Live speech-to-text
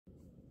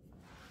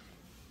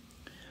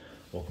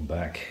Welcome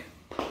back.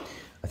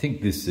 I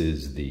think this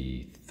is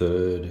the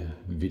third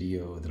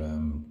video that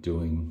I'm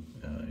doing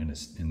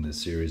in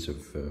this series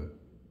of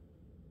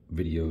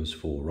videos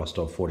for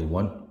Rostov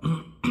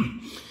 41.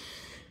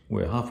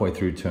 We're halfway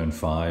through turn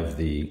 5.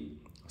 The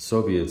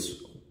Soviets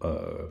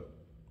had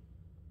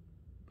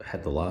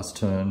the last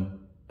turn,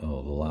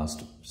 or the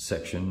last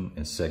section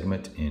and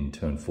segment in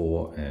turn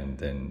 4, and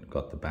then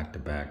got the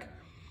back-to-back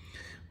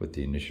with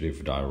the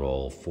initiative die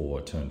roll for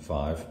turn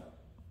 5.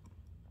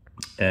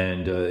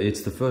 And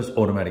it's the first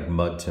automatic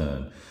mud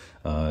turn.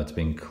 It's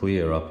been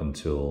clear up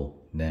until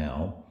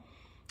now.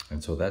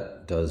 And so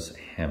that does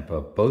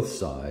hamper both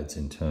sides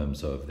in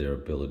terms of their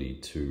ability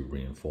to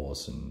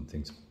reinforce and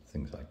things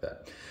like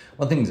that.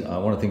 One of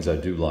the things I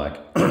do like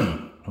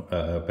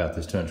about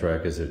this turn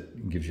track is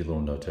it gives you a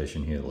little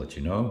notation here to let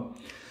you know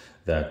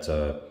that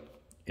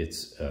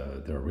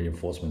there are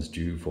reinforcements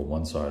due for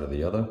one side or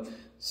the other,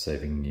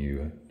 saving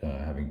you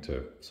having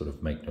to sort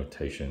of make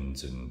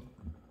notations and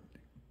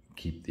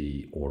keep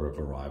the order of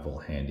arrival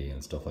handy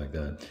and stuff like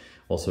that.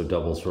 Also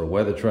doubles for a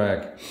weather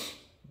track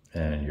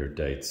and your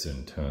dates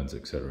and turns,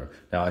 etc.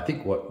 Now, I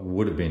think what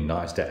would have been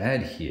nice to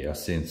add here,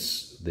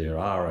 since there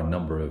are a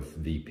number of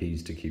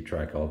VPs to keep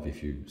track of,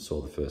 if you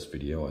saw the first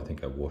video, I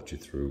think I walked you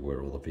through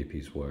where all the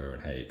VPs were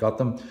and how you got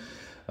them.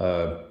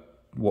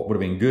 What would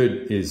have been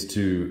good is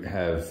to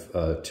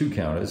have 2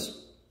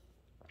 counters,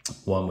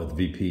 one with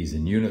VPs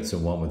in units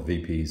and one with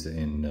VPs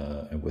in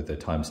with a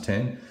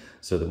 ×10,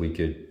 so that we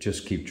could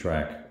just keep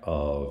track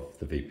of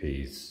the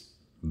VPs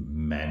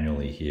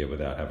manually here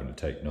without having to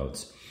take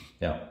notes.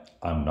 Now,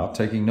 I'm not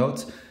taking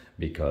notes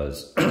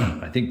because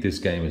I think this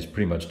game is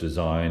pretty much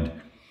designed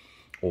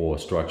or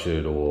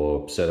structured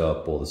or set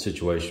up, or the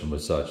situation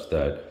was such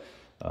that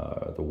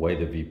the way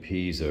the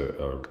VPs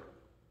are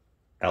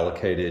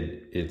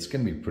allocated, it's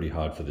going to be pretty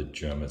hard for the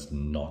Germans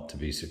not to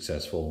be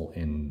successful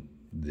in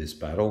this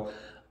battle,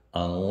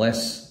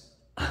 unless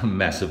I'm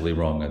massively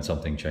wrong and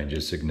something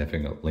changes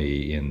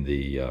significantly in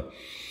the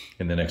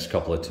next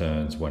couple of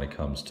turns when it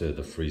comes to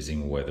the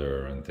freezing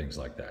weather and things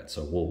like that.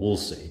 So we'll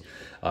see.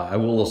 I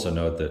will also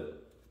note that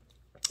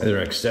there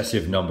are an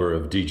excessive number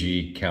of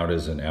DG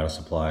counters and out of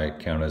supply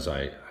counters.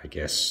 I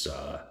guess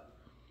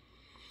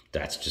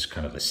that's just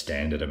kind of the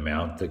standard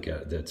amount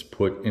that's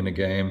put in a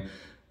game,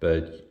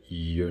 but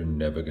you're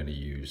never going to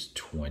use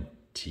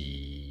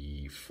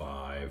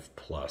 25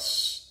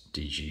 plus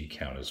DG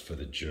counters for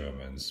the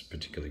Germans,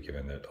 particularly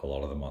given that a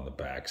lot of them on the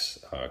backs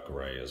are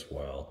gray as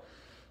well.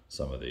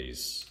 Some of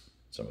these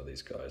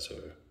guys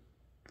are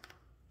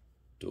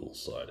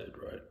dual-sided,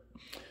 right?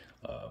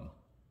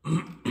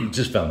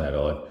 Just found that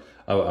odd.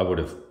 I would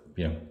have,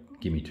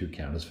 give me 2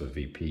 counters for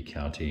VP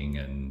counting,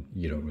 and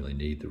you don't really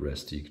need the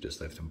rest. You could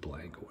just leave them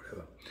blank or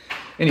whatever.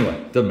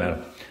 Anyway, doesn't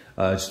matter.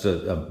 Just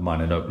a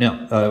minor note.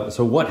 Now,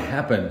 so what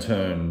happened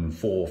turn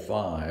 4,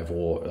 5,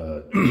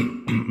 or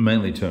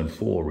mainly turn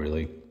 4,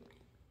 really?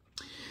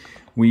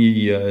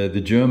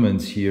 The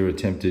Germans here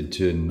attempted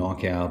to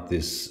knock out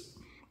this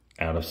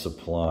out of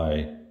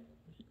supply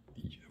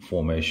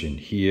formation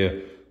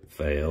here,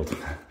 failed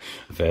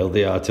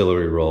the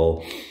artillery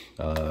roll,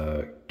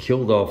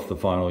 killed off the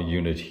final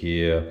unit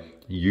here,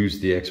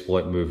 used the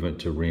exploit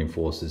movement to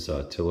reinforce this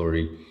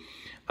artillery.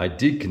 I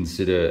did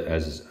consider,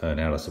 as an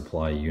out of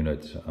supply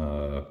unit,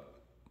 I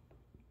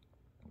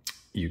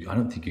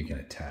don't think you can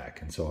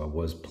attack, and so I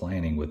was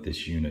planning with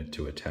this unit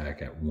to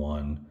attack at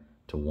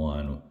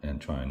 1-to-1 and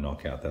try and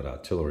knock out that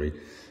artillery,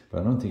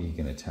 but I don't think you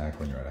can attack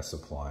when you're out of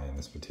supply in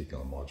this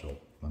particular module.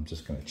 I'm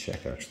just going to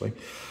check actually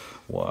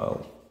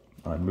while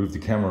I move the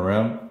camera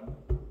around.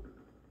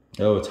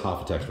 Oh, it's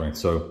half attack strength,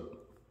 so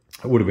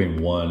it would have been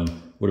a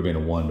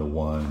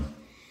 1-to-1.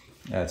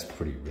 That's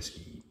pretty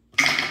risky.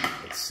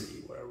 Let's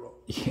see what I roll.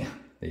 Yeah,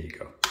 there you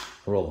go.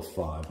 I rolled a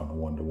 5 on a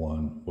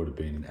 1-to-1, would have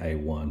been an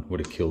A1, would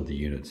have killed the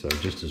unit, so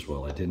just as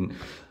well I didn't.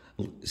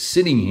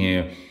 Sitting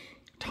here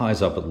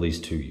ties up at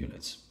least 2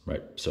 units,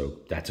 right? So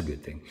that's a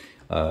good thing.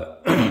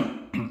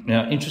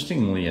 Now,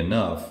 interestingly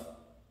enough,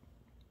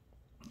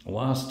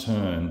 last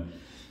turn,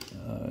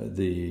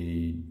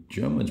 the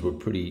Germans were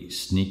pretty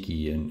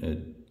sneaky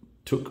and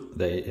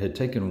they had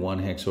taken 1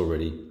 hex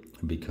already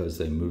because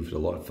they moved a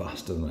lot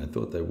faster than I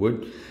thought they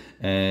would,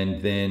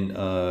 and then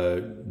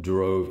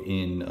drove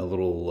in a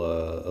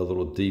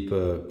little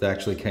deeper. They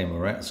actually came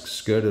around,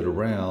 skirted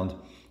around,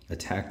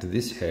 attacked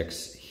this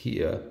hex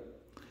here,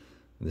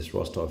 this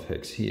Rostov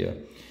hex here,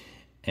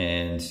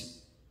 and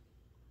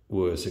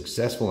were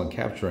successful in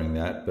capturing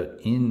that. But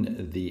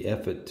in the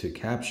effort to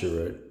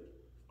capture it,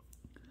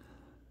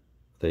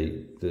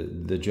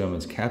 the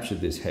Germans captured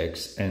this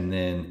hex and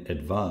then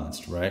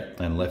advanced, right,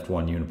 and left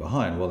 1 unit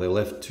behind. Well, they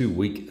left too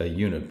weak a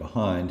unit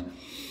behind,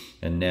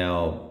 and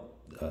now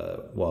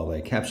while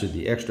they captured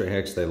the extra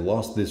hex, they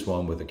lost this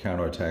one with a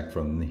counterattack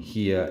from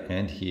here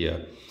and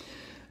here,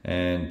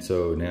 and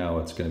so now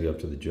it's going to be up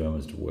to the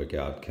Germans to work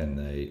out, can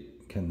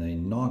they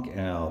knock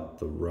out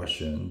the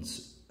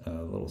Russians,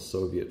 little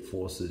Soviet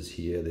forces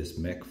here, this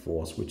mech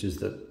force, which is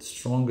the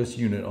strongest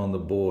unit on the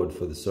board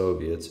for the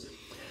Soviets.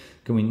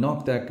 Can we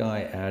knock that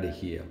guy out of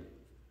here?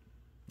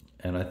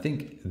 And I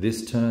think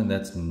this turn,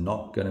 that's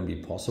not going to be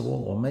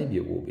possible, or maybe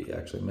it will be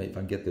actually. Maybe if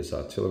I get this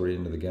artillery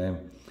into the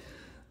game.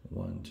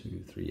 1,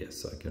 2, 3,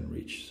 yes, I can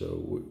reach.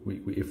 So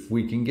if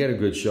we can get a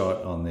good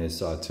shot on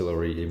this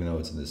artillery, even though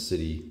it's in the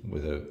city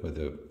with a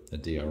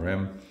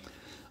DRM,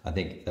 I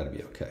think that'll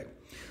be okay.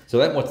 So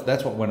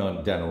that's what went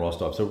on down in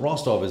Rostov. So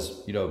Rostov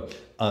is, you know,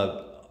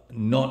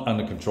 not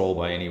under control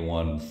by any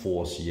one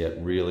force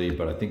yet, really,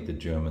 but I think the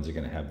Germans are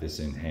going to have this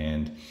in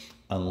hand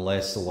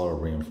unless a lot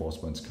of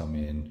reinforcements come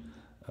in.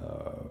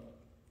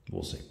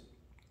 We'll see.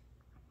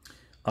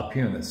 Up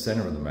here in the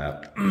center of the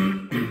map,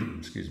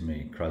 excuse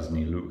me,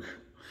 Krasny Luch,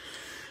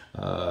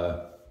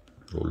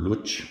 or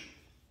Luch.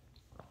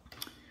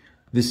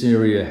 This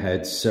area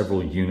had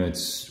several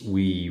units.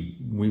 We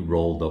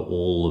rolled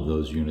all of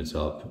those units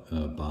up,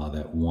 bar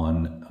that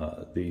one.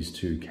 These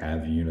 2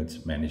 Cav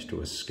units managed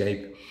to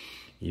escape,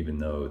 even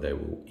though they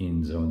were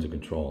in zones of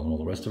control and all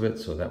the rest of it.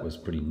 So that was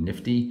pretty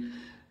nifty.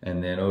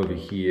 And then over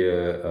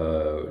here,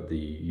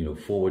 the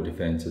forward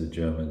defense of the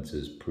Germans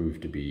has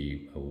proved to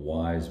be a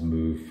wise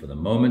move for the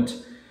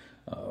moment.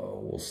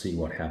 We'll see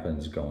what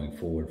happens going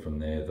forward from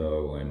there,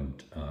 though,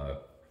 and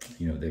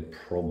they're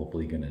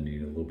probably going to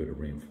need a little bit of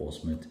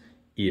reinforcement.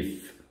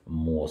 If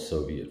more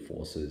Soviet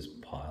forces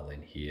pile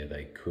in here,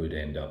 they could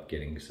end up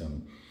getting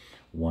some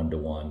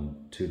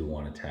 1-to-1,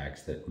 2-to-1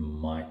 attacks that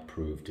might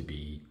prove to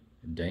be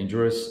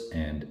dangerous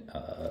and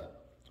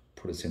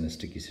put us in a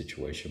sticky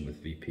situation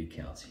with VP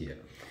counts here.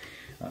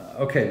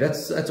 Okay,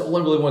 that's all I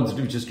really wanted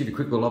to do. Just give you a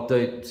quick little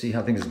update, see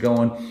how things are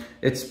going.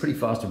 It's pretty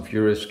fast and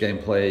furious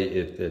gameplay.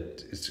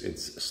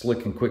 It's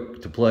slick and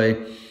quick to play.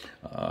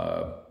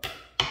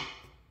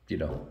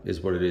 Is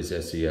what it is,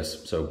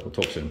 SCS. So we'll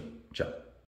talk soon. Ciao.